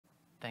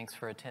Thanks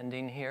for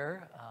attending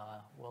here.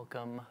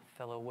 Welcome,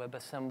 fellow web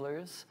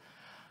assemblers.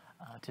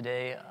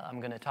 Today, I'm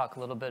going to talk a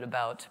little bit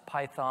about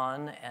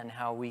Python and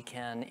how we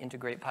can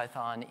integrate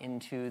Python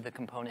into the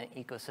component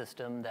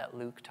ecosystem that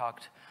Luke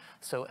talked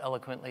so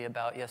eloquently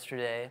about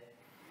yesterday.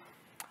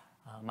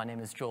 My name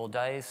is Joel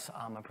Dice.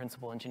 I'm a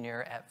principal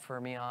engineer at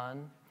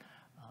Fermyon.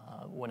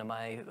 One of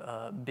my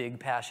big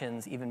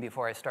passions, even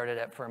before I started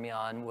at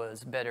Fermyon,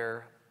 was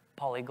better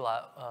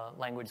polyglot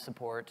language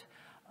support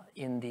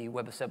in the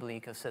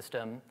WebAssembly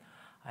ecosystem.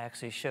 I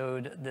actually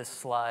showed this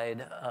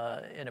slide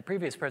in a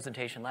previous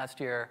presentation last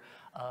year,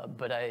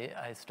 but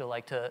I still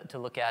like to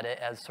look at it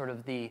as sort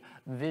of the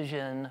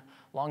vision,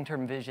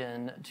 long-term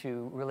vision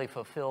to really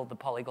fulfill the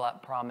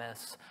polyglot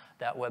promise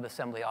that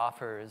WebAssembly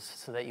offers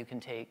so that you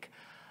can take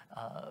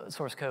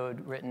source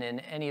code written in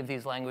any of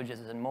these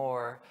languages and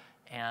more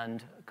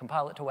and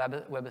compile it to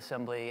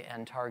WebAssembly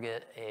and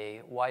target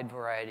a wide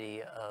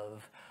variety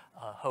of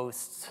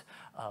hosts,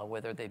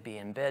 whether they be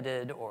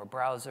embedded or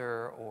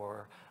browser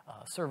or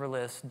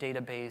serverless,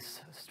 database,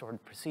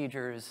 stored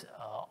procedures,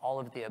 all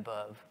of the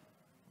above.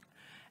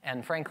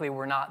 And frankly,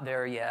 we're not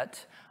there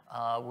yet.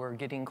 We're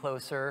getting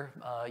closer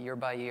year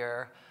by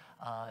year,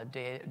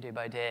 day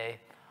by day.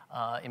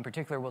 In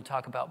particular, we'll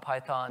talk about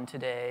Python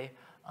today,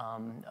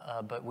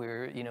 but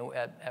we're,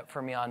 at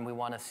Fermyon, we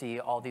want to see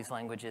all these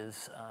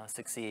languages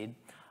succeed.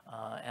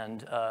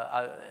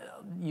 I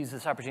use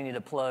this opportunity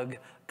to plug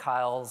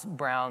Kyle's,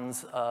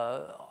 Brown's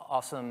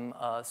awesome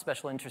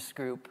special interest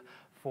group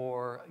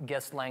for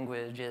guest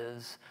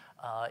languages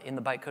in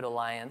the Bytecode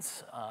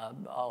Alliance.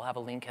 I'll have a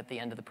link at the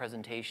end of the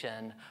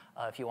presentation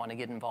if you want to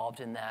get involved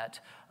in that.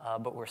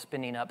 But we're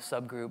spinning up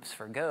subgroups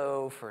for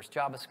Go, for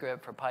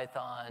JavaScript, for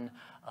Python,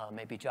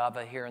 maybe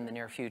Java here in the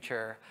near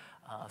future.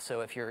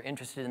 So if you're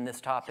interested in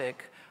this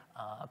topic,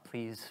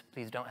 please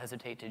don't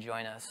hesitate to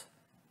join us.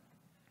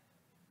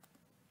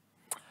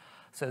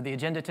 So the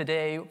agenda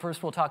today,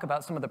 first we'll talk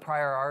about some of the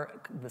prior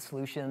art, the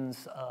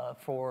solutions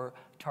for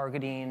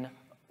targeting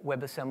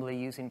WebAssembly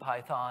using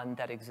Python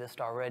that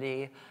exist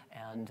already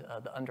and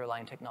the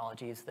underlying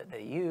technologies that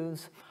they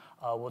use.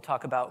 We'll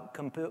talk about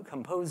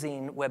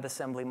composing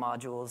WebAssembly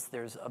modules.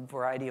 There's a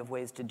variety of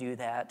ways to do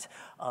that,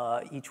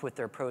 each with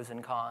their pros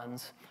and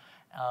cons.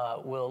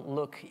 We'll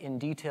look in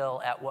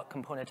detail at what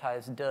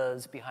Componentize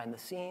does behind the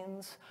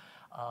scenes.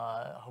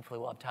 Hopefully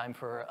we'll have time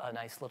for a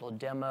nice little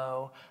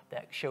demo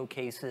that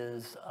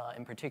showcases,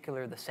 in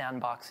particular, the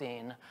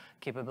sandboxing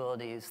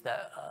capabilities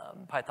that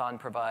Python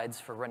provides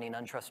for running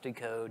untrusted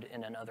code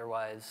in an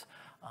otherwise,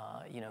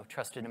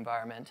 trusted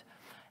environment.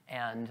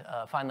 And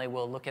finally,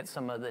 we'll look at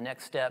some of the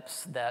next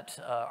steps that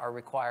are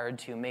required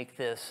to make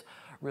this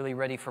really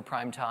ready for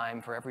prime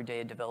time, for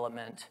everyday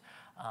development,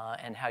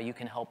 and how you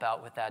can help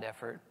out with that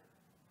effort.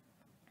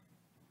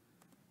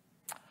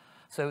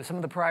 So some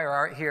of the prior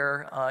art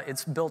here,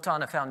 it's built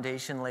on a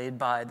foundation laid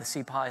by the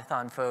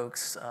CPython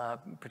folks,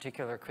 in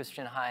particular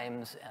Christian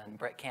Himes and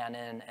Brett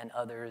Cannon and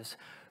others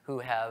who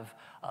have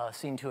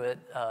seen to it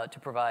to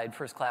provide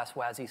first-class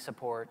WASI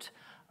support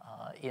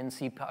in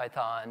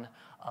CPython,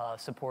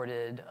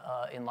 supported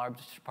in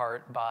large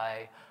part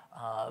by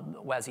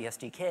WASI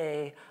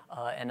SDK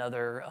and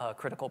other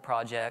critical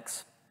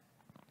projects.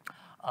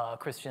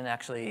 Christian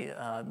actually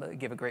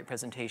gave a great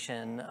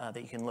presentation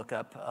that you can look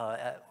up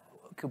at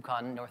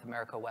KubeCon North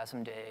America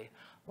WASM Day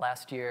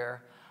last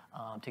year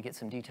to get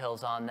some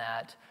details on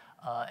that.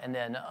 And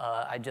then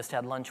I just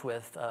had lunch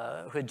with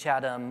Hood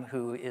Chatham,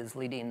 who is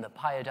leading the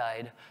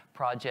Pyodide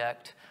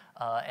project,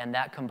 and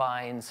that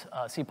combines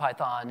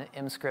CPython,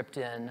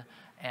 mscripten,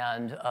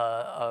 and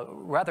a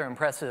rather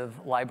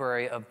impressive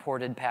library of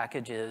ported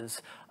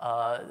packages.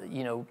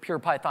 Pure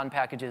Python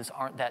packages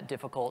aren't that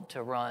difficult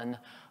to run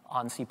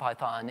on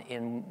CPython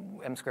in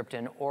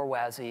mscripten or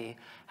WASI.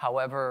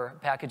 However,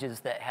 packages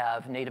that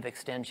have native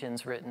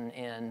extensions written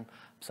in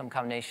some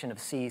combination of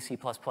C, C++,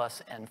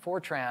 and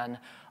Fortran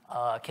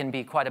can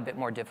be quite a bit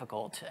more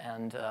difficult,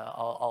 and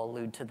I'll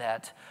allude to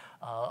that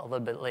a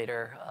little bit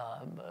later,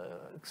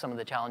 some of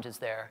the challenges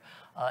there.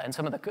 And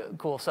some of the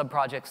cool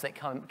sub-projects that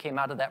came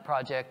out of that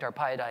project are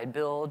Pyodide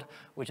Build,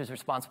 which is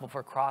responsible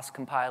for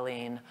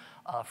cross-compiling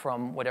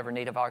from whatever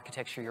native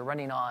architecture you're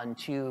running on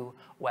to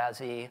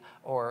WASI,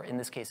 or in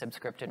this case,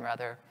 mscripten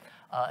rather.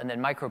 And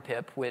then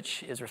micropip,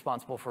 which is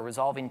responsible for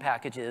resolving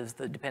packages,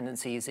 the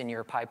dependencies in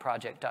your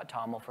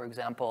pyproject.toml, for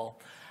example,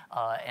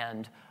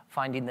 and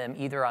finding them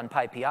either on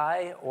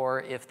PyPI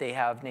or if they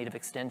have native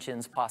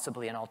extensions,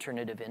 possibly an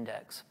alternative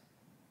index.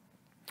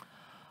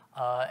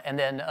 And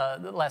then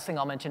the last thing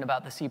I'll mention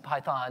about the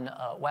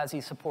CPython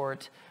WASI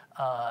support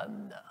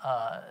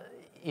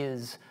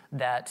is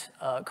that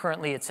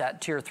currently it's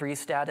at tier 3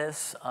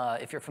 status.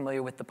 If you're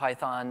familiar with the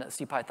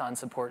CPython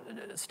support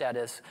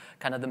status,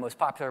 kind of the most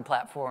popular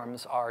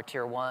platforms are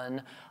tier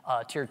 1.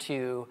 Tier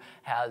 2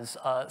 has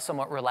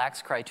somewhat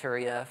relaxed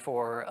criteria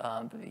for,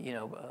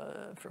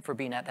 for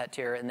being at that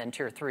tier, and then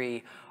tier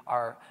 3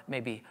 are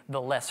maybe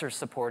the lesser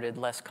supported,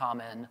 less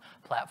common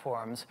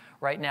platforms.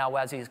 Right now,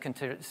 WASI is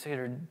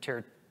considered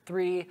tier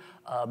 3,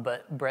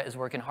 but Brett is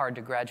working hard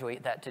to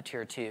graduate that to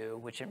Tier 2,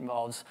 which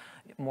involves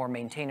more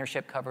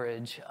maintainership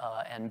coverage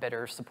and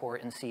better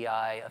support in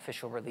CI,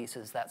 official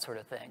releases, that sort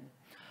of thing.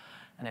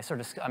 And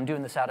I'm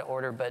doing this out of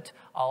order, but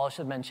I'll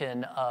also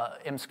mention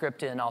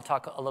Emscripten. I'll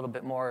talk a little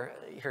bit more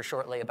here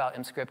shortly about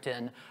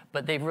Emscripten,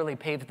 but they've really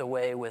paved the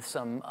way with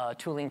some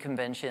tooling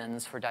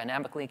conventions for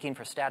dynamic linking,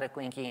 for static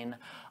linking,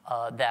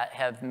 that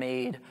have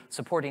made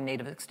supporting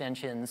native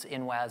extensions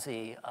in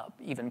WASI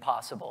even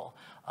possible.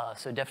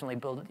 So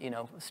definitely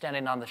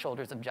standing on the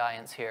shoulders of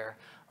giants here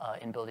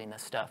in building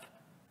this stuff.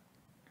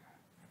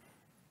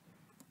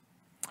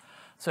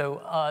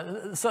 So,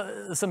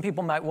 some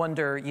people might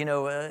wonder,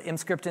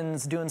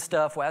 Emscripten's doing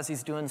stuff,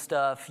 WASI's doing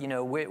stuff,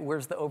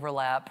 where's the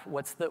overlap,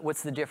 what's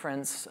the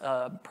difference,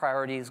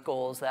 priorities,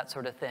 goals, that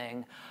sort of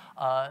thing.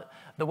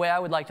 The way I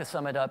would like to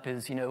sum it up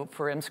is,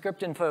 for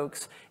Emscripten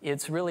folks,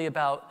 it's really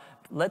about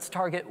let's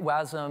target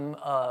WASM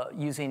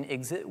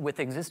with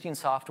existing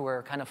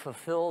software, kind of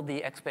fulfill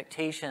the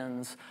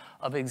expectations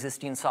of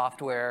existing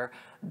software,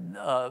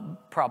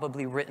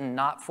 probably written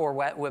not for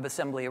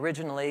WebAssembly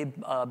originally,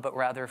 but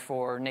rather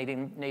for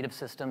native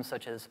systems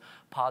such as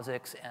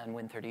POSIX and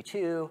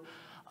Win32.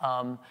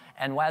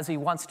 And WASI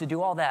wants to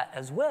do all that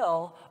as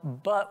well,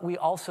 but we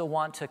also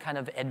want to kind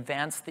of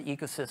advance the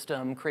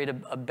ecosystem, create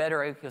a better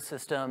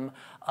ecosystem.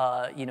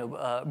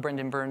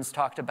 Brendan Burns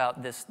talked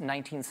about this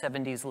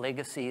 1970s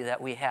legacy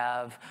that we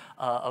have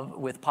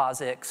with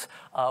POSIX.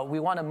 We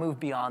want to move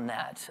beyond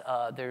that.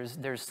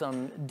 There's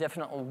some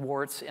definite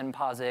warts in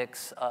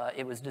POSIX.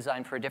 It was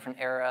designed for a different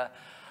era,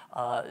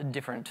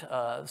 different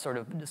sort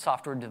of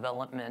software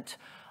development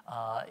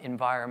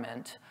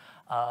environment.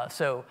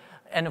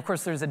 And of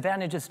course, there's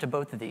advantages to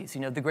both of these.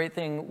 The great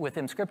thing with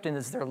Emscripten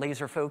is they're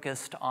laser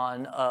focused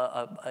on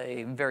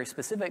a very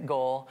specific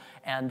goal,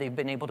 and they've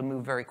been able to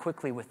move very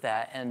quickly with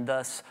that, and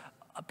thus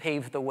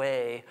pave the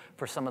way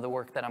for some of the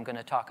work that I'm going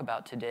to talk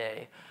about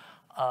today.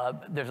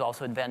 There's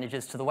also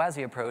advantages to the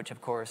WASI approach,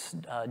 of course,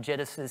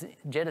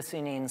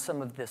 jettisoning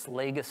some of this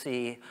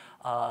legacy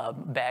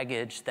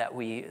baggage that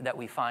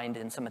we find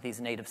in some of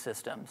these native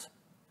systems.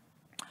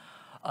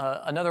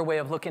 Another way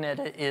of looking at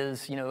it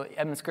is,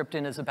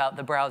 Emscripten is about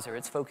the browser.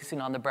 It's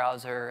focusing on the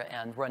browser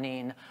and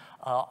running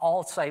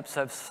all types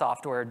of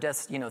software,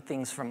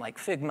 things from like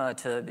Figma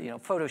to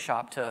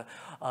Photoshop to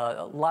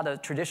a lot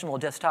of traditional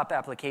desktop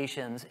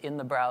applications in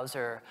the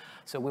browser.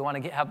 So we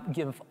want to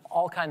give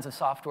all kinds of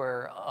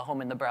software a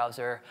home in the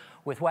browser.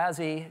 With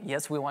WASI,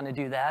 yes, we want to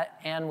do that,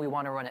 and we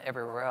want to run it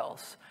everywhere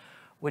else.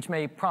 Which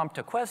may prompt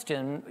a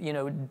question,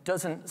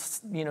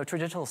 doesn't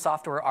traditional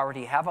software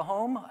already have a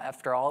home?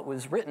 After all, it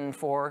was written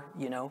for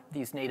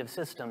these native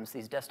systems,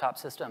 these desktop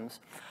systems.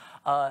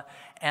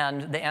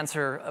 And the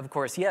answer, of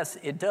course, yes,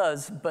 it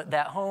does, but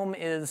that home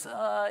is,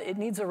 it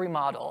needs a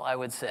remodel, I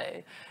would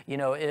say.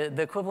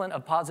 The equivalent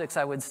of POSIX,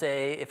 I would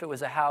say, if it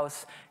was a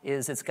house,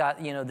 is it's got,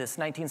 this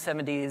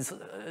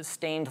 1970s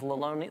stained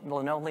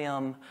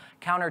linoleum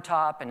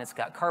countertop, and it's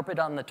got carpet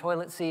on the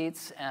toilet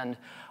seats, and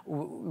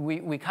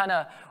we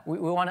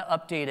want to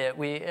update it.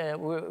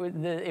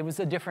 It was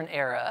a different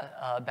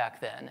era back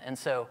then, and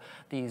so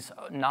these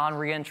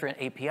non-reentrant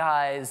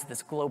APIs,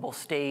 this global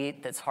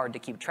state that's hard to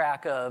keep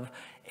track of,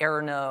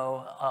 error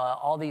no,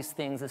 all these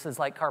things. This is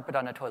like carpet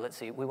on a toilet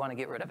seat. We want to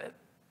get rid of it.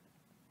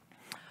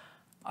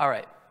 All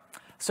right.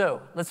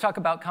 So let's talk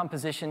about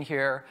composition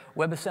here.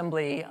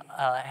 WebAssembly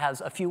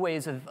has a few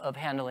ways of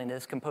handling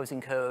this,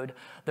 composing code.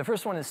 The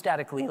first one is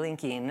statically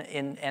linking,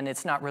 and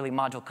it's not really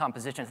module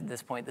composition at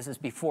this point. This is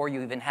before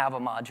you even have a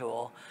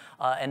module.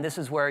 And this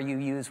is where you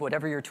use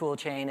whatever your tool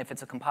chain. If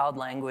it's a compiled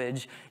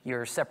language,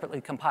 you're separately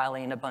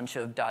compiling a bunch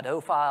of .o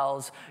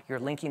files. You're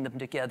linking them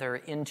together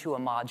into a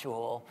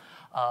module.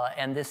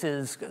 And this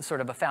is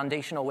sort of a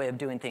foundational way of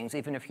doing things.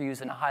 Even if you're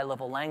using a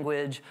high-level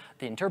language,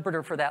 the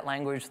interpreter for that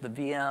language, the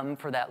VM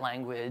for that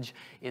language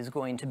is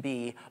going to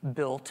be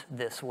built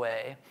this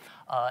way.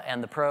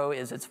 And the pro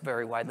is it's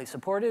very widely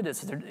supported.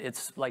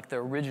 It's like the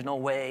original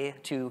way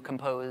to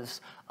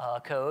compose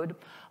code.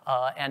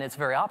 And it's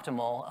very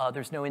optimal.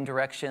 There's no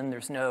indirection.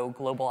 There's no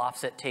global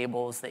offset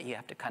tables that you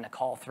have to kind of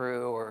call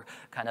through or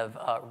kind of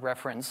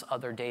reference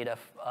other data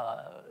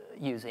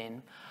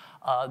using.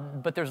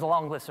 But there's a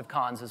long list of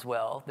cons as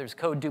well. There's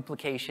code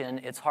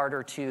duplication. It's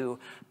harder to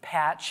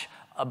patch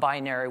a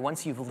binary.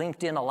 Once you've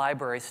linked in a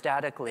library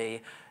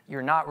statically,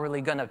 you're not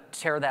really going to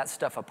tear that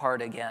stuff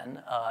apart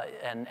again.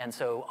 And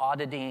so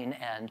auditing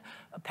and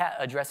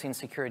addressing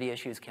security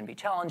issues can be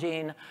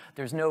challenging.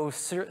 There's no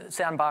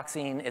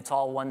sandboxing. It's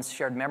all one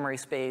shared memory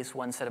space,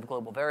 one set of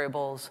global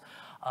variables.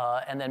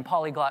 And then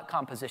polyglot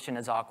composition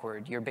is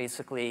awkward. You're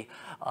basically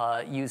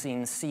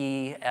using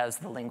C as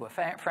the lingua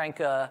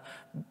franca,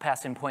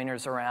 passing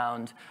pointers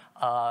around.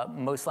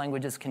 Most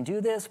languages can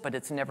do this, but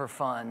it's never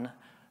fun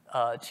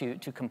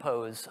to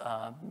compose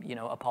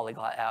a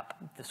polyglot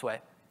app this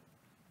way.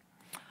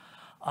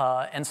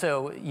 And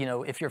so,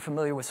 if you're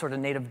familiar with sort of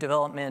native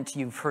development,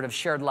 you've heard of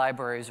shared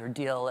libraries or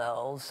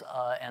DLLs.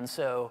 And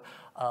so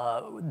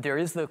there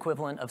is the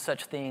equivalent of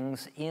such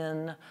things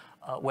in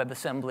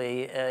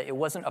WebAssembly. It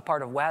wasn't a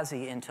part of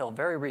WASI until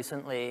very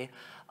recently.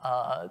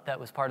 That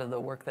was part of the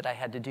work that I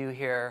had to do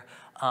here.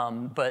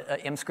 But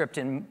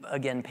Emscript,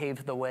 again,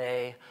 paved the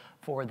way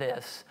for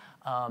this.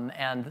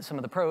 And some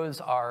of the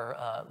pros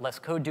are less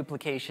code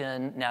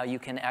duplication. Now you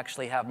can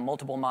actually have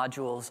multiple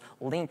modules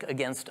link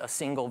against a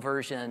single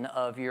version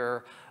of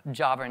your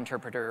Java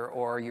interpreter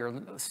or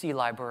your C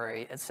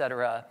library, et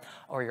cetera,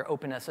 or your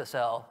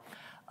OpenSSL.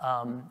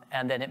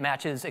 And then it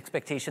matches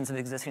expectations of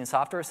existing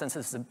software, since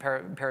this is a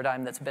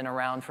paradigm that's been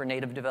around for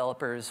native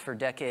developers for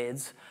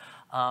decades.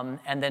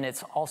 And then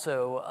it's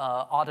also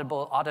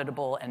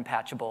auditable and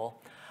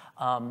patchable.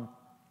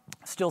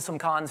 Still some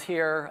cons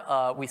here.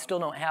 We still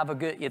don't have a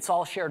good, it's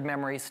all shared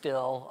memory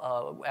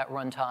still at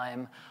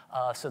runtime,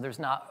 so there's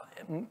not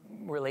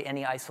really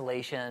any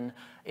isolation.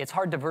 It's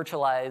hard to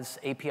virtualize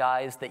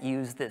APIs that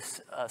use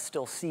this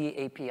still C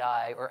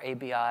API or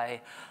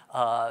ABI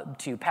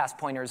to pass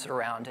pointers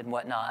around and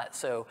whatnot.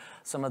 So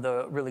some of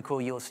the really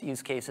cool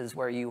use cases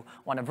where you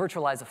want to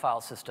virtualize a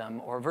file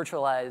system or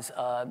virtualize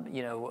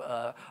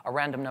a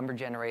random number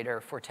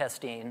generator for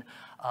testing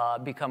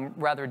become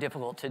rather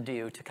difficult to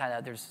do. To kind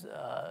of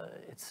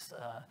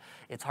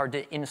it's hard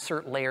to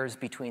insert layers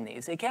between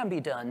these. It can be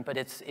done, but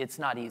it's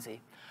not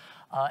easy.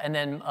 And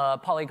then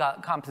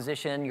polyglot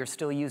composition, you're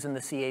still using the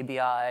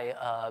CABI,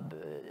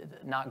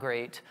 not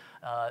great,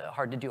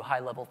 hard to do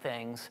high-level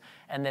things.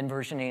 And then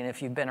versioning,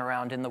 if you've been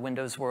around in the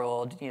Windows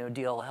world,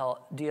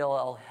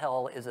 DLL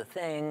hell is a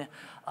thing.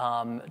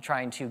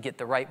 Trying to get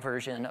the right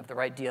version of the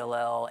right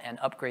DLL and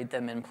upgrade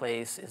them in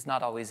place is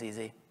not always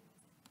easy.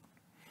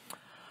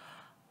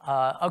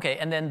 Okay,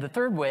 and then the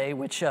third way,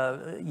 which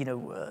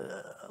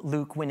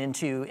Luke went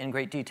into in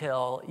great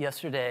detail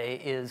yesterday,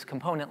 is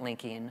component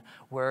linking,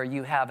 where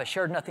you have a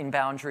shared nothing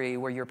boundary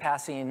where you're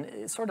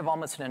passing sort of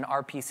almost in an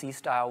RPC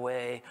style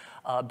way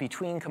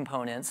between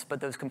components,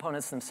 but those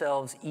components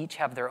themselves each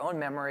have their own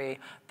memory,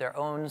 their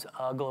own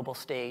global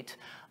state.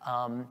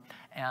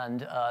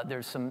 And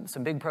there's some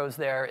big pros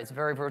there. It's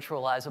very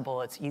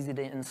virtualizable. It's easy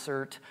to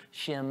insert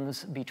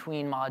shims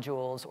between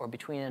modules or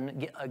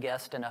between a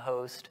guest and a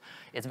host.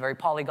 It's very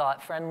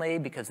polyglot friendly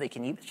because they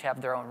can each have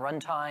their own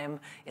runtime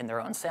in their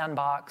own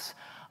sandbox.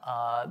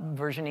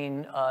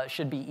 Versioning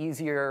should be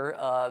easier,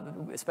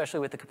 especially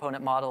with the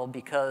component model,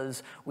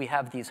 because we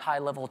have these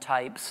high-level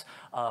types,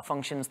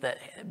 functions that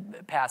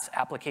pass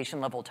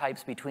application-level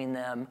types between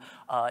them.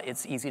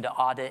 It's easy to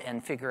audit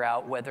and figure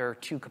out whether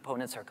two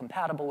components are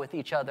compatible with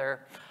each other.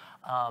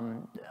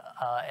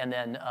 And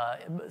then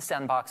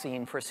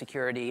sandboxing for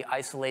security,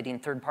 isolating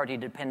third-party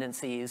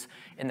dependencies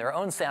in their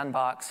own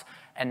sandbox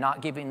and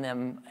not giving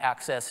them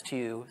access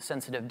to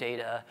sensitive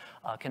data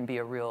can be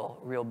a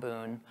real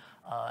boon.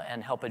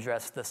 And help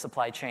address the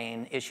supply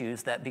chain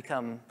issues that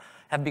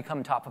have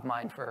become top of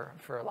mind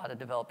for a lot of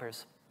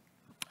developers.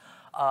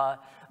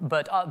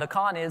 But the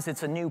con is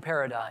it's a new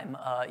paradigm.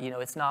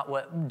 It's not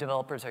what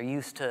developers are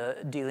used to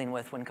dealing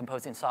with when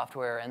composing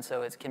software, and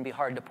so it can be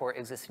hard to port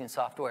existing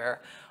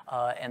software.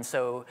 And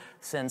so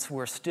since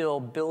we're still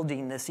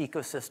building this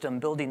ecosystem,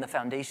 building the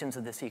foundations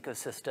of this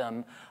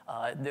ecosystem,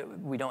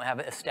 we don't have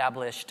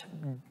established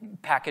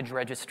package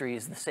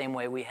registries the same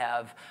way we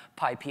have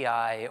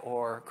PyPI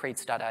or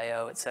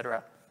crates.io, et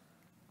cetera.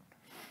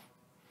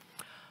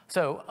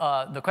 So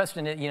the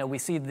question is, we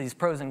see these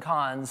pros and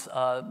cons.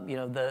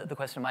 The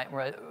question might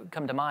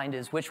come to mind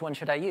is, which one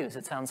should I use?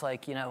 It sounds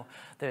like,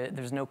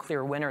 there's no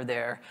clear winner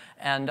there.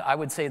 And I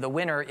would say the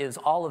winner is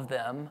all of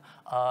them.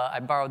 I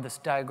borrowed this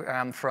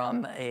diagram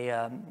from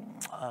a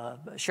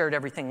shared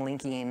everything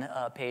linking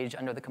page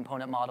under the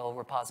component model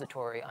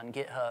repository on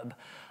GitHub.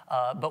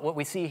 But what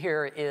we see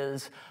here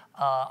is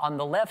on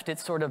the left,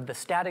 it's sort of the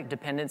static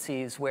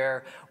dependencies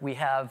where we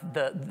have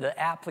the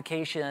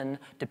application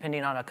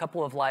depending on a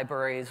couple of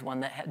libraries,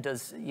 one that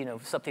does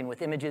something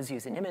with images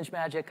using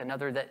ImageMagick,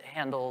 another that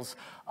handles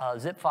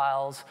zip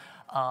files.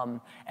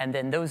 And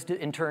then those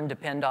in turn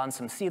depend on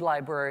some C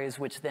libraries,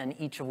 which then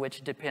each of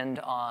which depend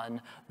on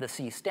the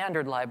C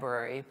standard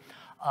library.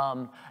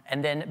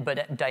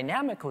 But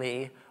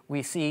dynamically,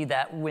 we see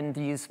that when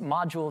these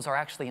modules are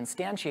actually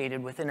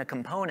instantiated within a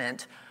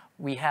component,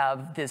 we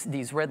have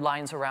these red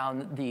lines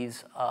around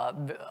these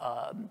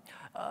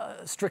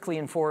strictly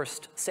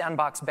enforced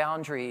sandbox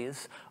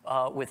boundaries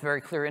with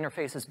very clear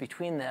interfaces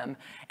between them.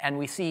 And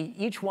we see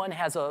each one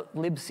has a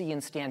libc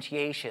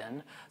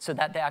instantiation, so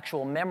that the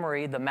actual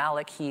memory, the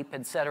malloc heap,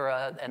 et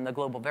cetera, and the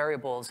global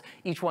variables,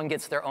 each one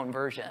gets their own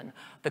version.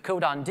 The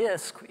code on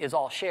disk is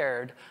all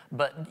shared,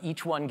 but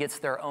each one gets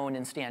their own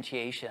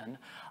instantiation.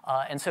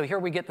 And so here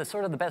we get the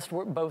sort of the best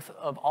both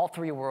of all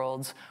three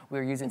worlds.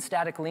 We're using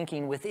static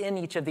linking within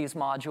each of these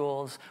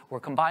modules. We're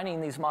combining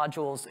these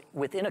modules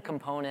within a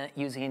component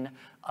using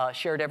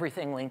shared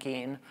everything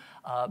linking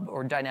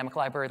or dynamic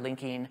library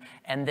linking.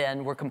 And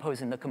then we're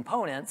composing the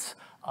components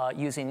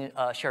using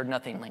shared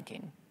nothing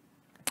linking.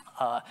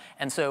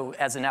 And so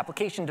as an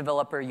application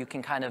developer, you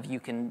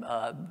can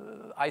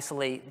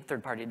isolate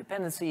third-party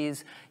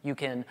dependencies. You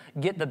can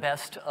get the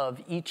best of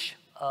each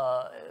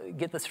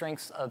get the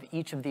strengths of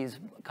each of these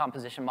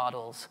composition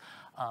models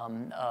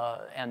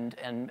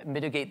and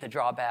mitigate the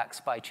drawbacks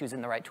by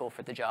choosing the right tool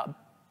for the job.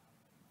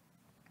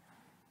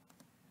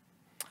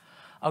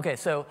 Okay,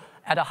 so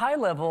at a high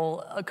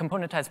level,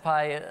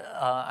 Componentize-Py,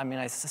 I mean,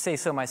 I say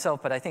so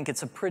myself, but I think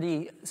it's a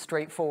pretty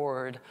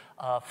straightforward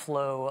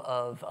flow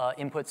of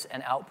inputs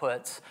and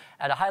outputs.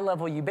 At a high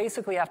level, you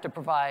basically have to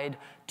provide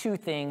two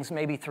things,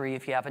 maybe three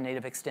if you have a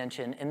native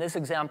extension. In this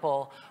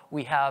example,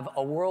 we have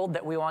a world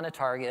that we want to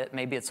target.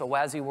 Maybe it's a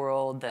WASI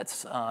world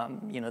that's,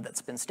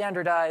 that's been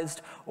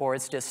standardized, or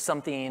it's just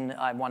something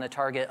I want to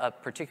target a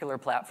particular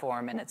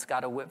platform, and it's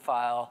got a WIP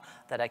file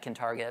that I can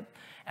target.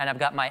 And I've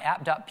got my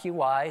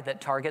app.py that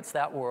targets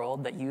that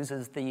world, that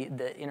uses the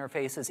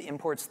interfaces,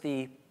 imports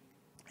the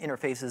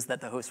interfaces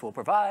that the host will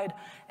provide,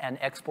 and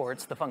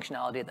exports the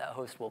functionality that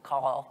host will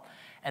call.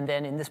 And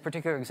then in this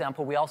particular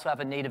example, we also have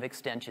a native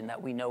extension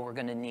that we know we're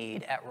going to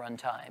need at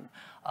runtime.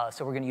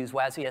 So we're going to use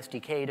WASI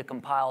SDK to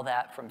compile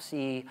that from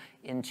C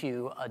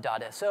into a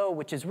 .so,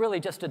 which is really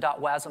just a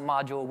 .wasm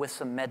module with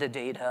some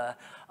metadata,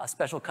 a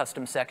special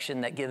custom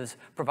section that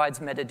provides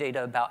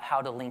metadata about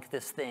how to link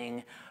this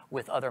thing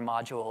with other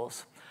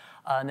modules.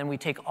 And then we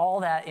take all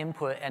that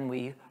input and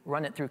we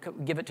run it through,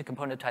 give it to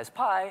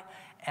Componentize-Py,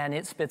 and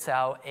it spits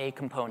out a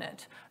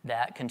component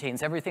that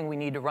contains everything we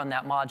need to run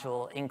that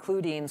module,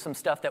 including some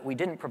stuff that we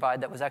didn't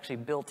provide that was actually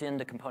built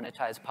into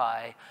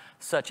Componentize-Py,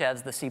 such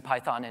as the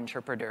CPython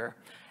interpreter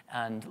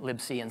and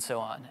libc and so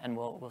on. And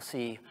we'll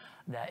see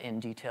that in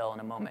detail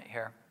in a moment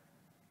here.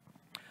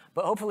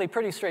 But hopefully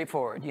pretty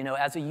straightforward.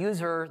 As a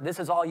user, this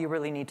is all you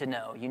really need to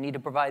know. You need to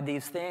provide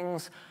these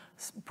things,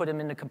 put them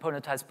into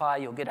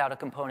Componentize-Py, you'll get out a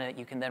component,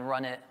 you can then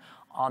run it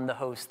on the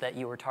host that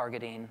you were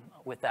targeting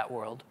with that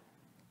world.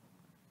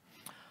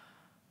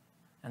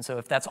 And so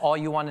if that's all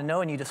you want to know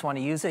and you just want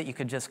to use it, you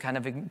could just kind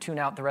of tune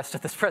out the rest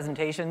of this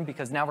presentation,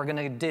 because now we're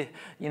going to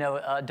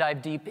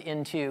dive deep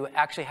into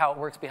actually how it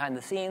works behind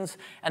the scenes.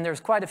 And there's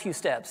quite a few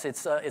steps.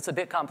 It's a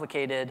bit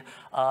complicated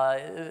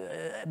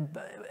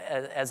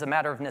as a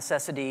matter of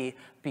necessity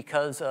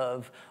because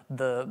of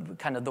the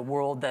kind of the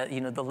world that,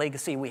 the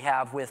legacy we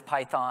have with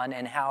Python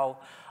and how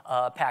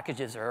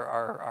packages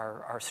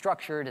are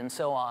structured and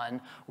so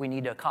on. We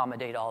need to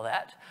accommodate all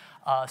that.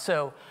 I'm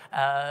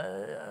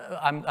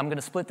going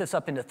to split this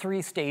up into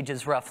 3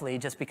 stages roughly,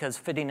 just because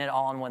fitting it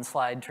all on one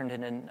slide turned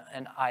into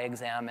an eye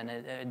exam, and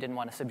I didn't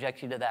want to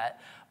subject you to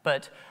that.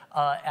 But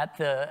at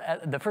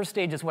the first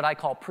stage is what I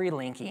call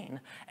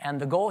pre-linking.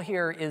 And the goal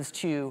here is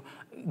to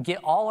get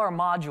all our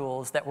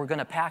modules that we're going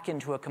to pack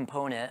into a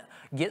component,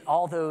 get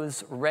all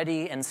those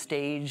ready and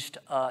staged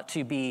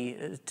to be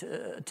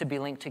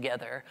linked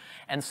together.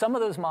 And some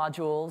of those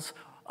modules,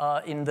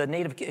 in the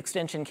native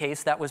extension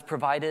case, that was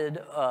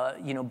provided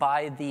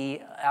by the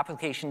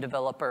application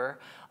developer,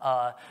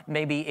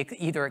 maybe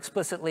either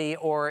explicitly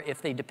or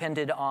if they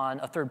depended on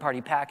a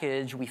third-party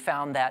package. We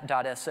found that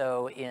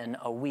 .so in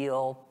a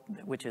wheel,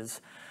 which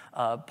is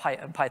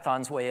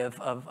Python's way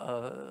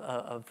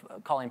of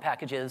calling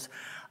packages.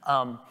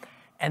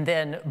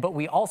 But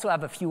we also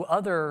have a few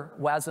other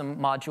WASM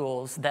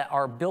modules that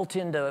are built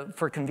into,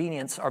 for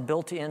convenience, are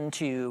built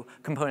into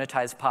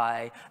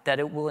Componentize-Py that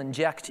it will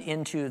inject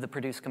into the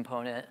produced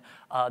component.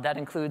 That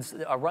includes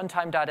a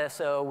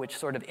runtime.so, which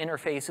sort of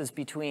interfaces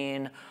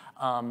between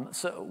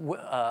the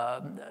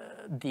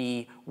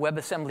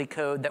WebAssembly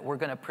code that we're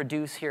going to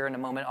produce here in a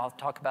moment. I'll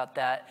talk about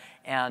that.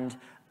 And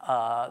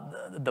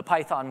the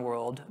Python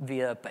world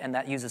and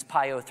that uses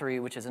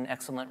Py03, which is an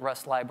excellent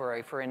Rust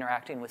library for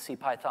interacting with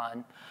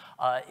CPython.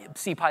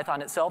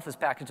 CPython itself is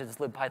packaged as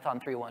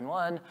libpython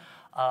 3.1.1.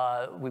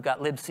 We've got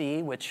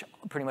libc, which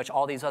pretty much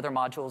all these other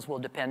modules will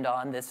depend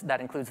on.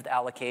 That includes the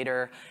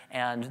allocator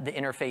and the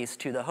interface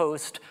to the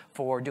host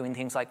for doing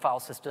things like file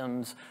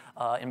systems,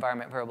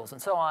 environment variables,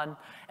 and so on.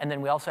 And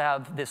then we also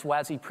have this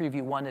WASI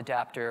Preview 1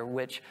 adapter,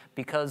 which,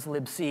 because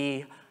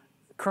libc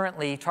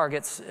currently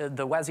targets,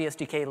 the WASI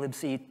SDK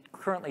libc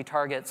currently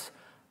targets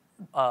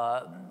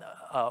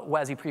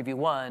WASI Preview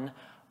 1,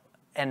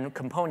 and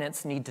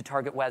components need to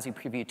target WASI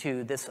Preview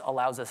 2. This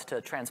allows us to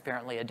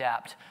transparently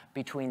adapt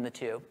between the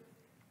two.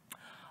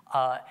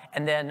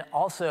 And then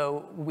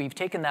also, we've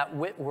taken that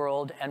WIT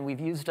world and we've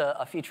used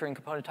a feature in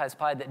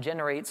Componentize-Py that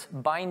generates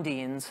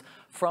bindings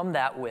from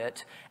that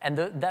WIT. And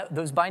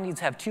those bindings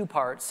have 2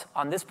 parts.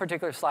 On this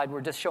particular slide,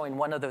 we're just showing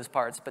one of those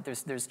parts, but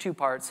there's 2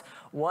 parts.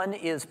 One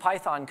is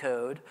Python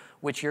code,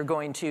 which you're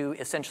going to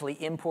essentially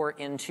import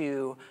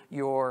into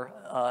your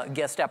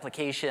guest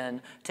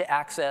application to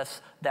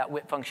access that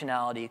WIT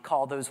functionality,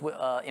 call those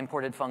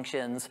imported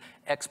functions,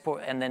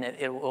 export, and then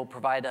it will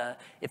provide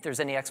if there's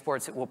any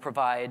exports, it will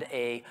provide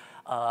a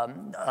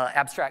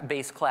abstract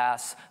base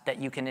class that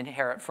you can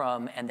inherit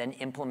from and then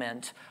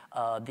implement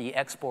the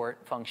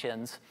export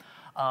functions.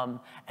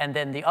 And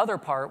then the other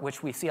part,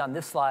 which we see on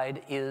this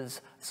slide,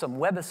 is some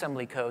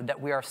WebAssembly code that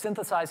we are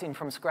synthesizing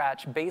from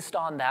scratch based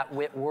on that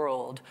WIT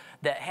world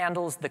that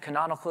handles the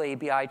canonical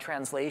ABI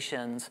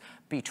translations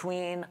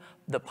between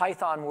the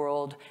Python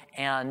world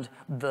and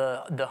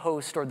the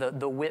host or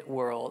the WIT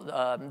world,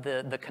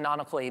 the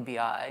canonical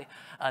ABI.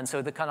 And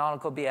so the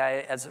canonical ABI,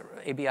 as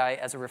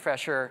a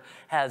refresher,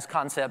 has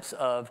concepts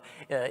of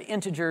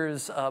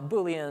integers,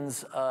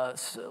 booleans,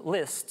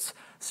 lists,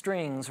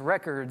 strings,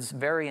 records,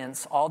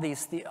 variants, all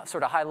these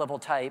sort of high-level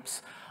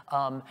types.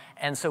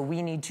 And so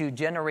we need to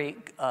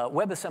generate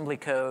WebAssembly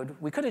code.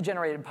 We could have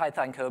generated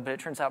Python code, but it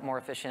turns out more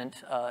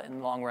efficient in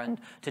the long run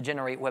to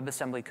generate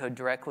WebAssembly code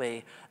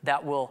directly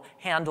that will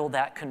handle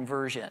that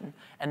conversion.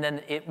 And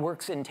then it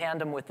works in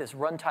tandem with this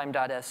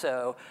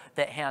runtime.so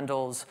that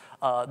handles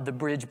the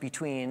bridge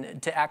between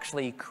to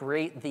actually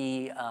create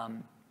the,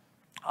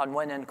 on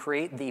one end,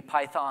 create the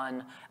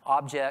Python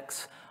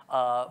objects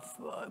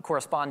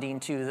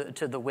corresponding to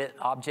the WIT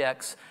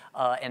objects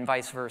and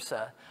vice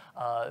versa.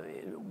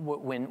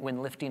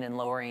 When lifting and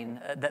lowering,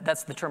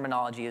 that's the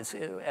terminology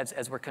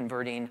as we're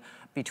converting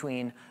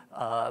between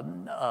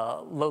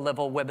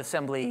low-level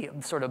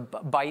WebAssembly sort of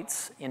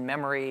bytes in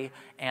memory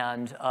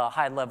and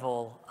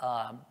high-level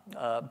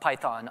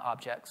Python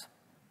objects.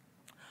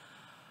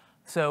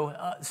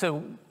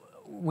 So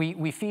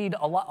we feed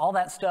all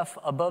that stuff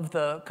above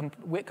the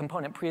WIT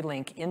component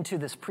prelink into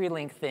this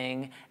prelink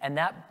thing, and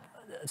that.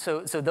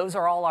 So those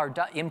are all our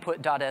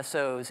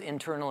input.sos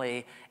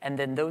internally, and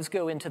then those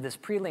go into this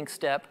prelink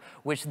step,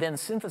 which then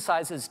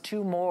synthesizes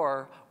two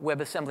more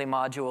WebAssembly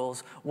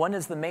modules. One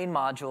is the main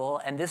module,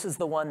 and this is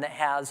the one that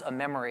has a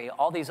memory.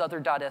 All these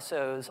other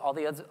 .sos, all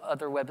the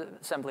other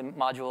WebAssembly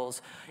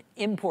modules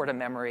import a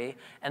memory,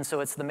 and so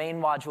it's the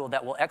main module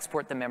that will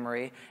export the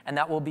memory, and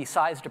that will be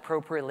sized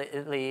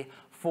appropriately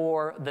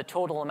for the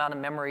total amount of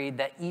memory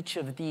that each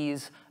of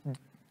these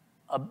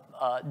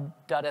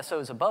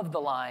 .sos above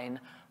the line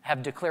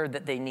have declared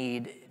that they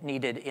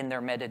needed in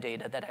their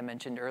metadata that I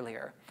mentioned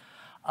earlier.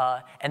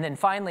 And then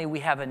finally, we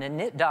have an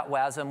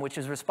init.wasm, which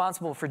is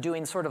responsible for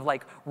doing sort of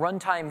like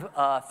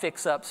runtime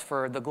fix-ups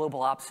for the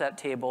global offset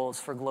tables,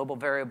 for global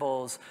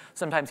variables.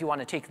 Sometimes you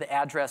want to take the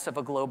address of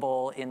a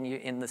global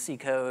in the C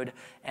code,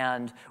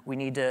 and we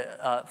need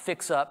to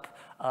fix up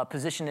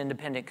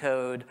position-independent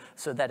code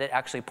so that it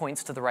actually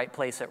points to the right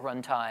place at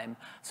runtime.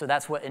 So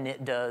that's what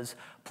init does,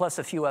 plus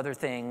a few other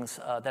things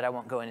that I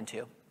won't go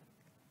into.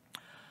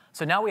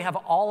 So now we have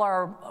all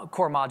our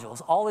core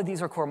modules. All of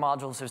these are core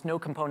modules. There's no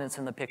components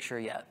in the picture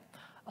yet.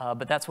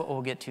 But that's what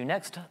we'll get to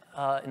next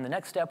in the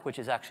next step, which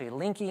is actually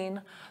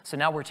linking. So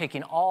now we're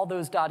taking all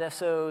those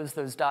 .sos,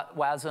 those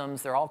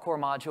 .wasms, they're all core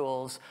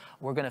modules.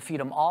 We're going to feed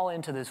them all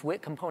into this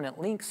WIT component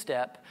link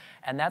step.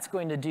 And that's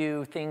going to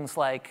do things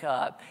like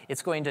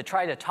it's going to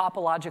try to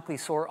topologically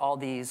sort all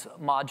these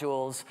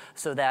modules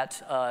so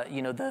that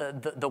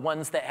the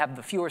ones that have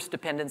the fewest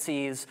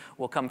dependencies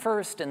will come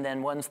first, and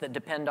then ones that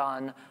depend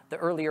on the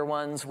earlier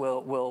ones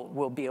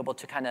will be able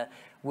to kind of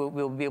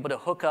we'll be able to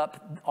hook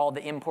up all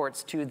the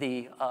imports to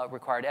the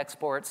required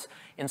exports.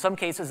 In some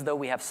cases, though,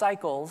 we have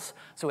cycles,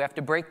 so we have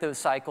to break those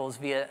cycles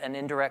via an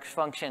indirect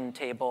function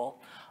table.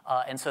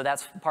 And so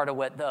that's part of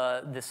what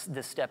this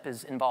step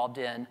is involved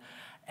in.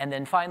 And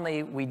then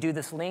finally, we do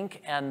this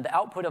link, and the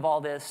output of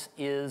all this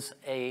is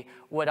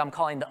what I'm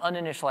calling the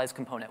uninitialized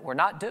component. We're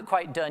not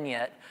quite done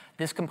yet.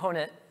 This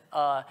component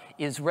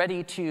is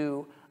ready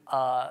to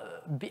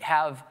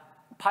have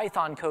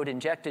Python code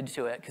injected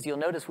to it, because you'll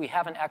notice we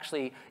haven't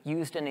actually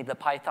used any of the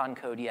Python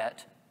code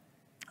yet.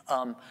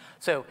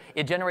 So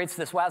it generates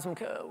this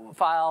WASM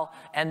file,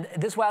 and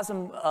this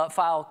WASM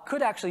file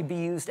could actually be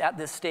used at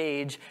this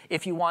stage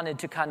if you wanted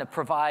to kind of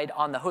provide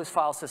on the host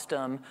file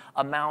system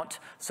a mount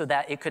so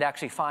that it could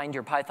actually find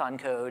your Python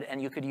code,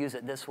 and you could use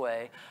it this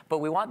way. But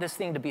we want this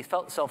thing to be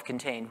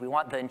self-contained. We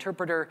want the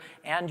interpreter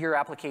and your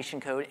application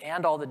code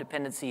and all the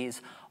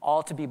dependencies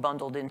all to be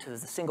bundled into the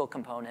single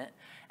component.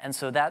 And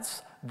so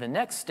that's the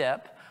next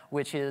step,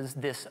 which is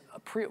this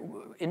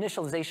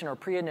initialization or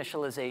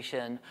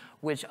pre-initialization,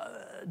 which,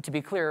 to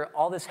be clear,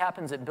 all this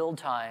happens at build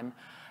time.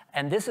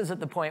 And this is at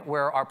the point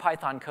where our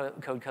Python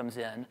code comes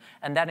in.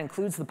 And that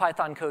includes the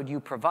Python code you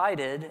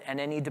provided and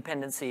any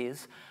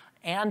dependencies,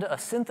 and a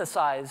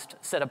synthesized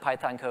set of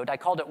Python code. I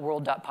called it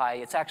world.py.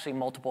 It's actually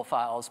multiple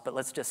files, but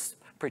let's just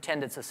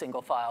pretend it's a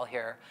single file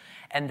here.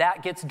 And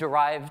that gets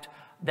derived.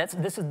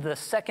 This is the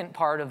second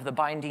part of the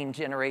binding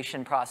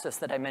generation process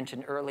that I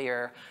mentioned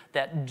earlier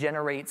that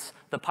generates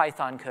the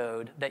Python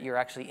code that you're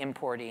actually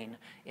importing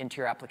into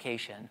your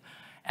application.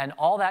 And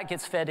all that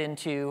gets fed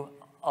into,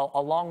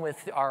 along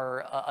with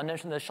our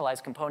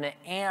uninitialized component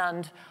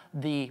and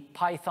the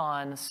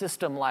Python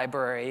system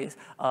libraries,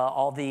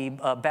 all the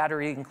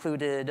battery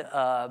included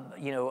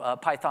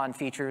Python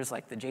features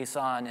like the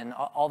JSON and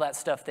all that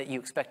stuff that you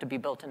expect to be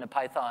built into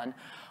Python,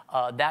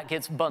 that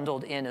gets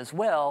bundled in as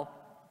well.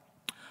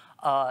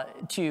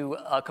 to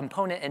a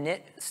component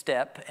init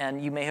step,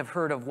 and you may have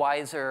heard of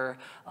WISER.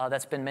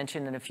 That's been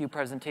mentioned in a few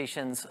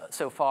presentations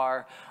so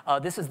far.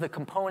 This is the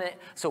component.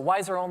 So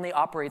WISER only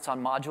operates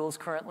on modules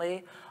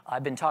currently.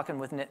 I've been talking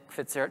with Nick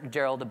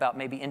Fitzgerald about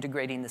maybe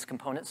integrating this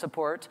component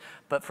support,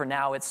 but for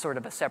now it's sort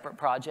of a separate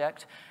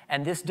project.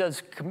 And this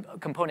does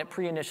component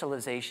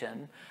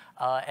pre-initialization.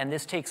 And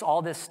this takes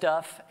all this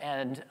stuff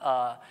and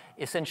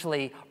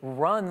essentially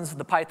runs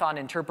the Python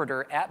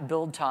interpreter at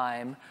build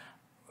time,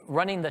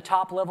 running the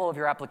top level of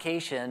your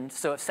application,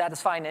 so it's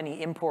satisfying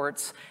any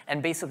imports,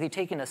 and basically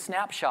taking a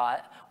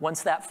snapshot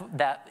once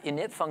that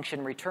init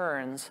function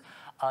returns,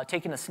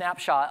 taking a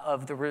snapshot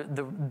of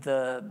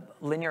the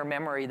linear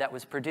memory that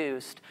was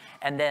produced,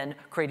 and then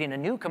creating a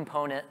new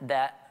component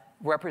that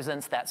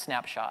represents that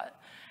snapshot.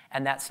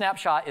 And that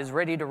snapshot is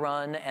ready to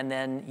run, and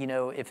then,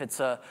 if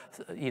it's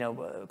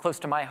close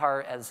to my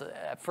heart as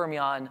at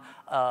Fermyon,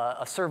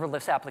 a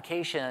serverless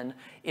application,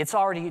 it's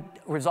already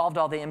resolved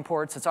all the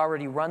imports, it's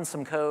already run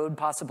some code,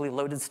 possibly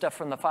loaded stuff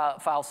from the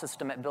file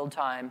system at build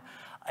time,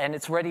 and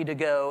it's ready to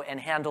go and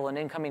handle an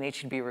incoming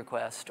HTTP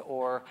request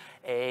or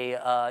a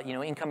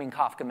incoming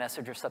Kafka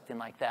message or something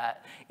like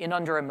that in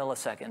under a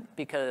millisecond,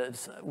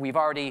 because we've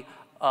already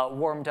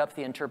warmed up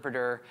the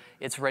interpreter,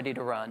 it's ready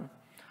to run.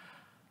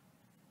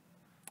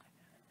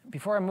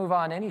 Before I move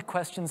on, any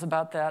questions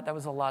about that? That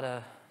was a lot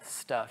of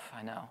stuff,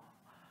 I know.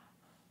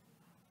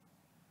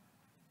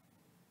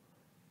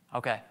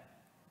 Okay.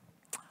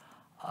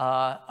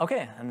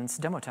 Okay, and it's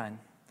demo time.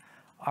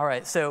 All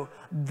right, so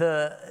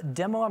the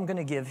demo I'm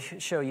going to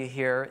show you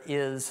here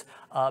is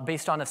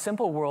based on a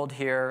simple world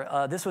here.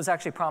 This was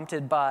actually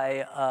prompted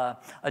by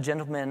a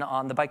gentleman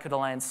on the Bytecode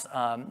Alliance,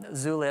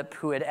 Zulip,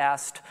 who had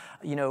asked,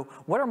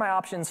 what are my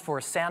options for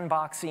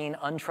sandboxing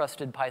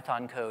untrusted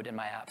Python code in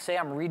my app? Say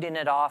I'm reading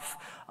it off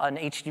an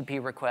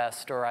HTTP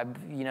request, or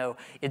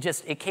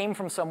it came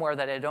from somewhere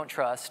that I don't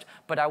trust,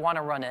 but I want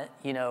to run it,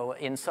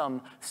 in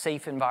some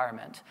safe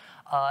environment.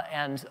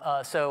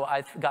 So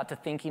I got to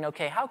thinking,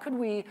 okay, how could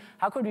we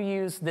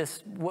use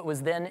this, what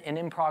was then an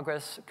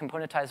in-progress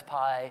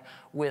Componentize-Py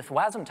with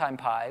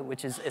WASM-Time-Py,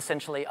 which is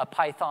essentially a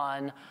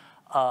Python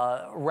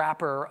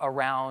wrapper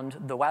around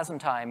the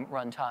WASM-Time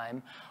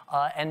runtime,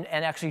 and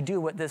actually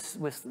do what this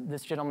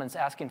gentleman's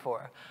asking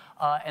for.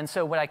 And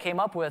so what I came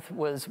up with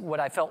was what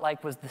I felt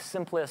like was the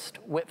simplest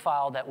WIT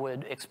file that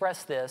would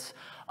express this.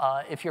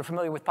 If you're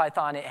familiar with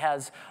Python, it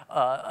has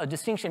a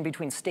distinction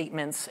between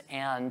statements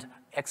and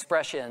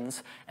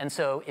expressions. And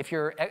so if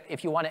you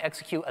want to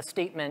execute a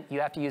statement,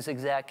 you have to use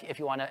exec. If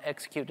you want to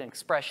execute an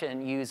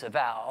expression, use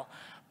eval.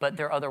 But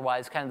they're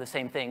otherwise kind of the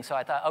same thing. So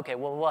I thought, okay,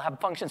 well, we'll have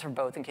functions for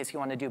both in case you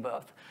want to do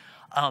both.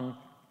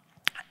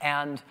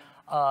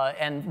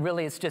 And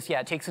really, it's just,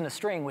 it takes in a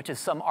string, which is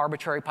some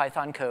arbitrary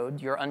Python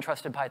code, your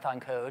untrusted Python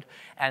code,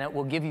 and it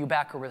will give you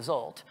back a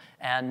result.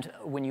 And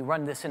when you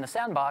run this in a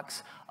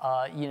sandbox,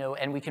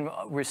 and we can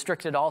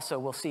restrict it also.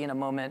 We'll see in a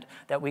moment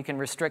that we can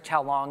restrict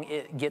how long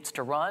it gets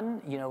to run,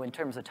 in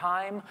terms of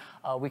time.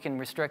 We can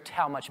restrict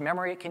how much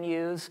memory it can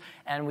use,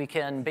 and we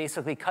can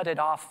basically cut it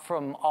off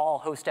from all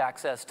host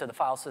access to the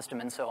file system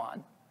and so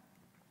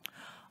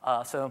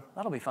on. So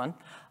that'll be fun.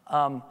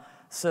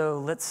 So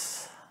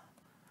let's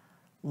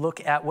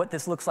look at what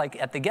this looks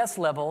like at the guest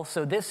level.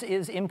 So this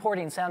is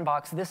importing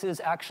Sandbox. This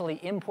is actually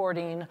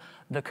importing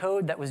the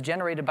code that was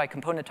generated by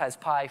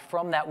Componentize-Py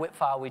from that WIT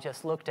file we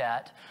just looked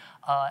at.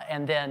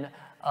 And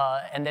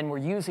then we're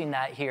using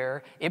that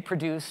here. It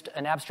produced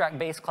an abstract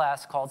base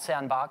class called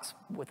Sandbox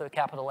with a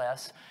capital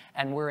S.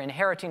 And we're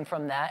inheriting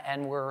from that,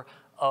 and we're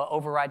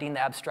overriding the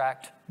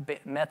abstract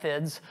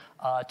methods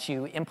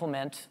to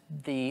implement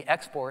the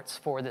exports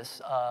for this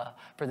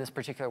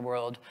particular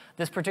world.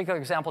 This particular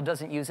example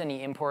doesn't use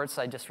any imports.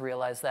 I just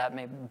realized that,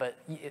 but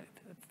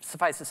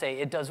suffice to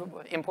say,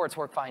 imports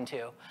work fine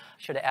too.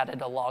 Should have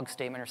added a log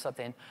statement or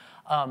something.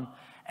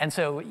 And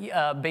so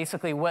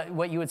basically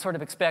what you would sort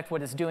of expect,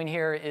 what it's doing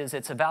here is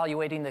it's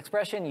evaluating the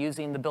expression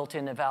using the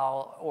built-in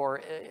eval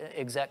or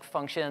exec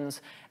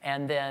functions.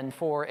 And then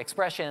for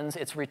expressions,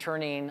 it's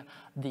returning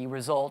the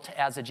result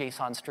as a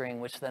JSON string,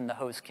 which then the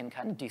host can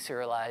kind of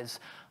deserialize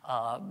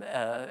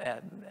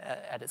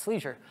at its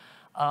leisure.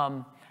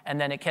 And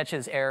then it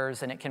catches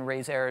errors, and it can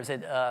raise errors.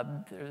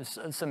 There's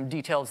some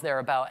details there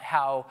about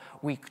how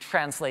we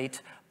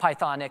translate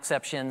Python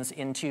exceptions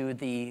into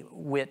the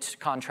WIT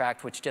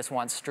contract, which just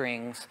wants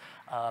strings,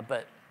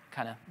 but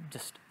kind of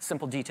just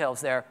simple details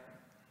there.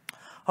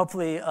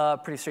 Hopefully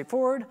pretty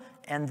straightforward.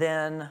 And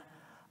then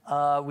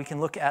we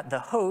can look at the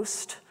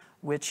host,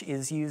 which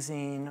is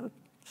using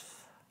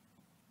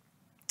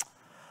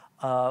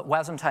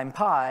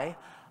WASM-Time-Py.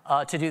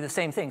 To do the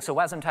same thing. So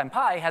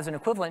WASM-Time-Py has an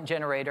equivalent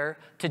generator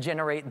to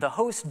generate the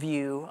host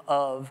view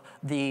of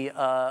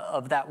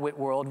that WIT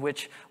world,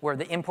 where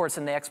the imports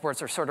and the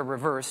exports are sort of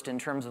reversed in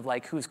terms of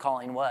like who's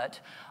calling what.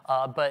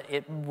 But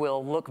it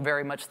will look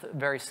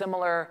very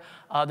similar.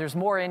 There's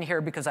more in here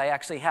because I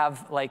actually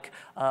have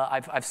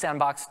I've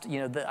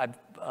sandboxed, I've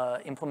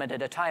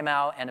implemented a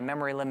timeout and a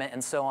memory limit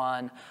and so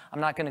on. I'm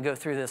not going to go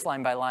through this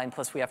line by line,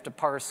 plus we have to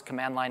parse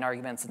command line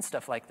arguments and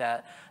stuff like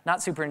that.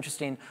 Not super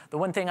interesting. The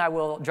one thing I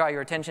will draw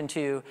your attention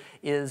to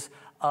is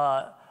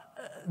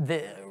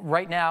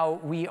right now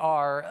we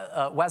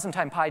are,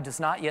 WASM-Time-Py does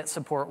not yet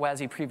support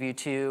WASI Preview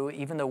 2,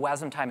 even though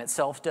WASM-Time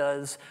itself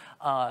does.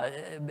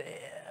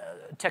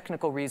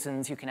 Technical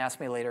reasons, you can ask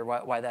me later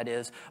why that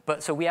is.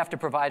 But so we have to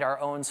provide our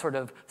own sort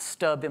of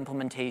stub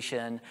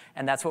implementation,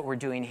 and that's what we're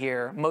doing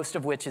here. Most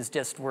of which is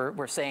just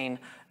we're saying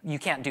you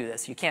can't do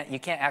this. You can't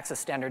access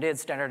standard in,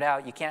 standard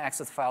out. You can't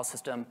access the file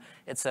system,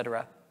 et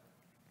cetera.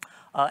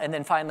 And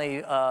then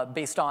finally,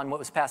 based on what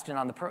was passed in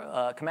on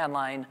the command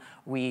line,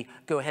 we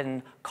go ahead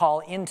and call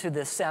into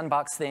this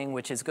sandbox thing,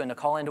 which is going to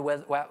call into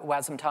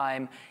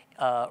WASM-Time,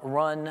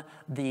 run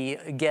the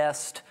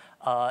guest,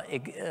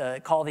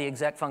 call the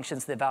exec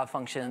functions, the eval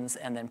functions,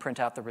 and then print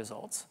out the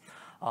results,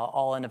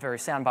 all in a very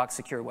sandbox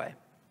secure way.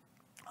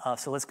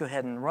 So let's go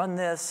ahead and run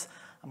this.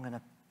 I'm going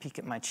to peek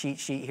at my cheat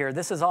sheet here.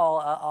 This is all,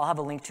 I'll have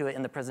a link to it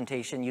in the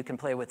presentation. You can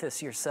play with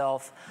this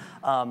yourself.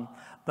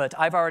 But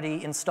I've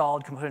already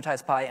installed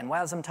Componentize-Py and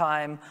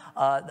WASM-Time.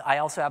 I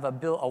also have a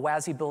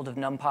WASI build of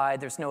NumPy.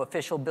 There's no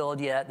official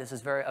build yet. This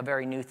is a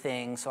very new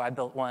thing, so I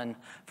built one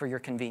for your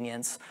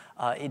convenience.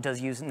 It does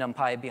use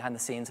NumPy behind the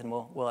scenes, and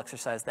we'll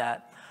exercise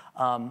that.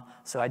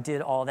 So I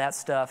did all that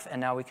stuff,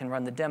 and now we can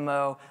run the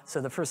demo. So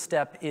the first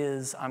step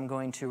is I'm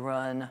going to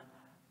run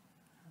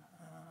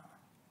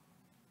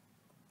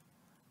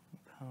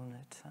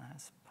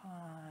Componentize-Py.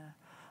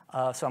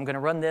 So I'm going to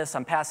run this.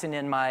 I'm passing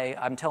in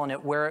I'm telling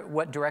it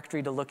what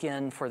directory to look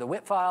in for the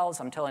WIT files.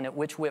 I'm telling it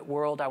which WIT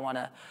world I want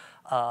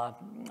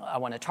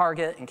to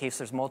target in case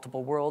there's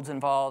multiple worlds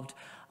involved.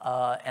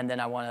 And then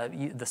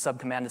the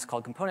subcommand is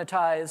called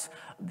componentize.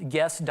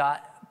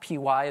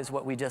 Guess.py is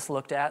what we just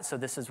looked at. So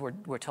this is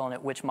we're telling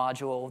it which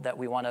module that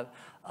we want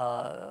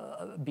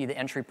to be the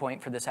entry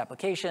point for this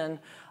application.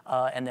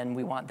 And then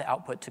we want the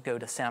output to go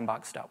to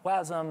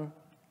sandbox.wasm.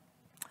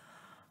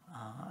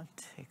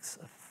 Takes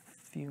a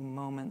few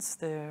moments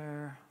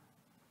there.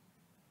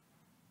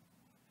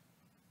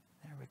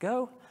 There we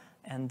go.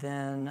 And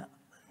then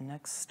the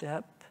next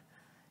step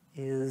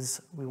is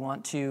we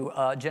want to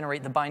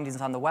generate the bindings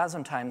on the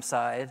WASM-Time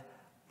side.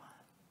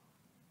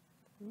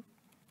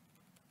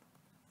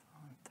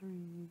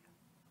 3.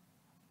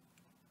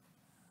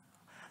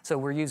 So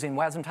we're using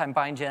WASM-Time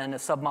BindGen, a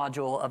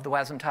submodule of the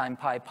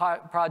WASM-Time-Py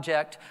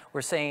project.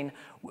 We're saying,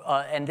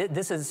 and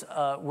this is,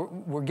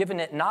 we're giving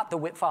it not the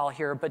WIT file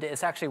here, but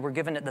it's actually, we're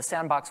giving it the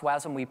sandbox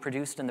WASM we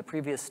produced in the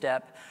previous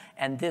step,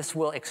 and this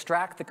will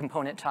extract the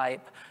component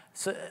type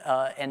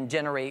and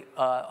generate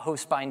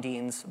host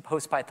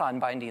Python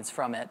bindings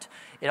from it.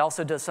 It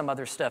also does some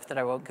other stuff that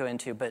I won't go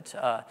into, but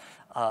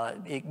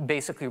it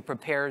basically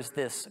prepares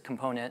this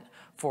component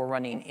for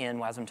running in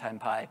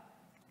WASM-Time-Py.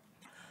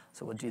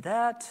 So we'll do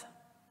that.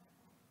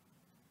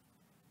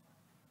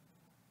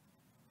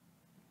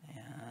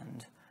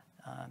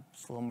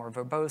 Just a little more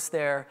verbose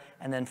there.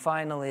 And then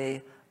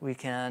finally, we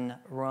can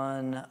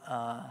run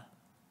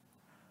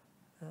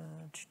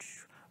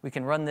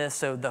this.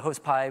 So the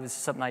host pi was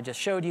something I just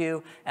showed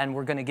you, and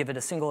we're going to give it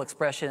a single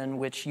expression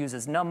which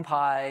uses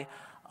numpy.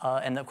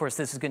 And of course,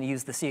 this is going to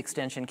use the C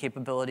extension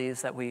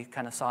capabilities that we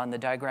kind of saw in the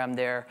diagram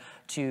there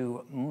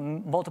to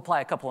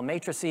multiply a couple of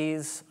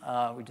matrices.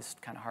 We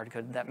just kind of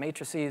hard-coded that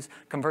matrices,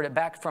 convert it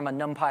back from a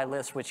numpy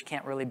list, which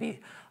can't really be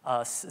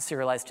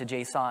serialized to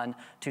JSON,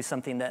 to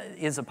something that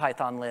is a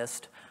Python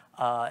list.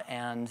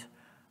 And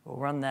we'll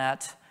run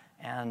that,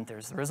 and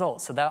there's the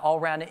result. So that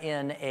all ran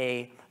in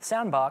a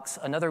sandbox.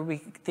 Another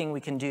thing we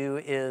can do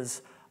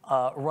is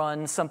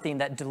run something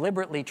that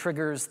deliberately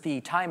triggers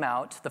the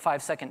timeout, the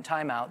 5-second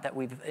timeout that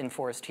we've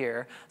enforced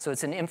here. So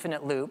it's an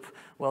infinite loop.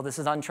 Well, this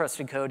is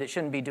untrusted code. It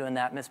shouldn't be doing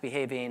that,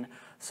 misbehaving.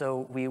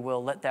 So we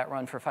will let that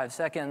run for 5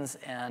 seconds,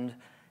 and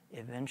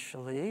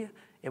eventually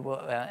it will,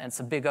 and it's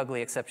a big,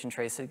 ugly exception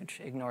trace, so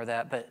ignore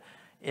that, but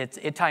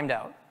it timed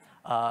out.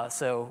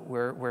 So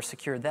we're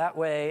secured that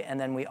way. And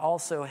then we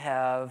also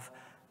have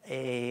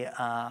a,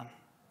 let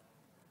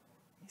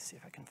me see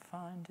if I can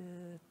find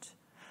it.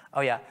 Oh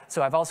yeah,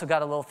 so I've also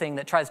got a little thing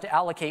that tries to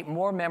allocate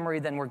more memory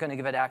than we're going to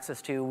give it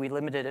access to. We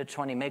limited it to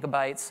 20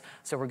 megabytes,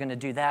 so we're going to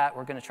do that.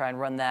 We're going to try and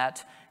run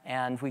that,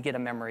 and we get a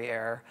memory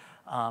error.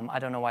 I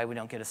don't know why we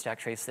don't get a stack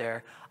trace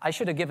there. I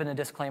should have given a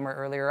disclaimer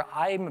earlier.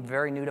 I'm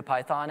very new to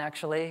Python,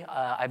 actually.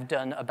 I've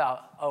done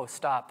about, oh,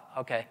 stop,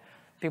 okay.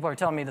 People are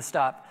telling me to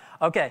stop.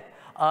 Okay,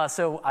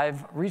 so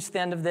I've reached the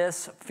end of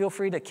this. Feel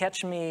free to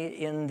catch me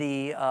in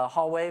the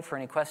hallway for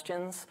any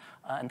questions,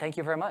 and thank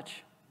you very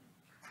much.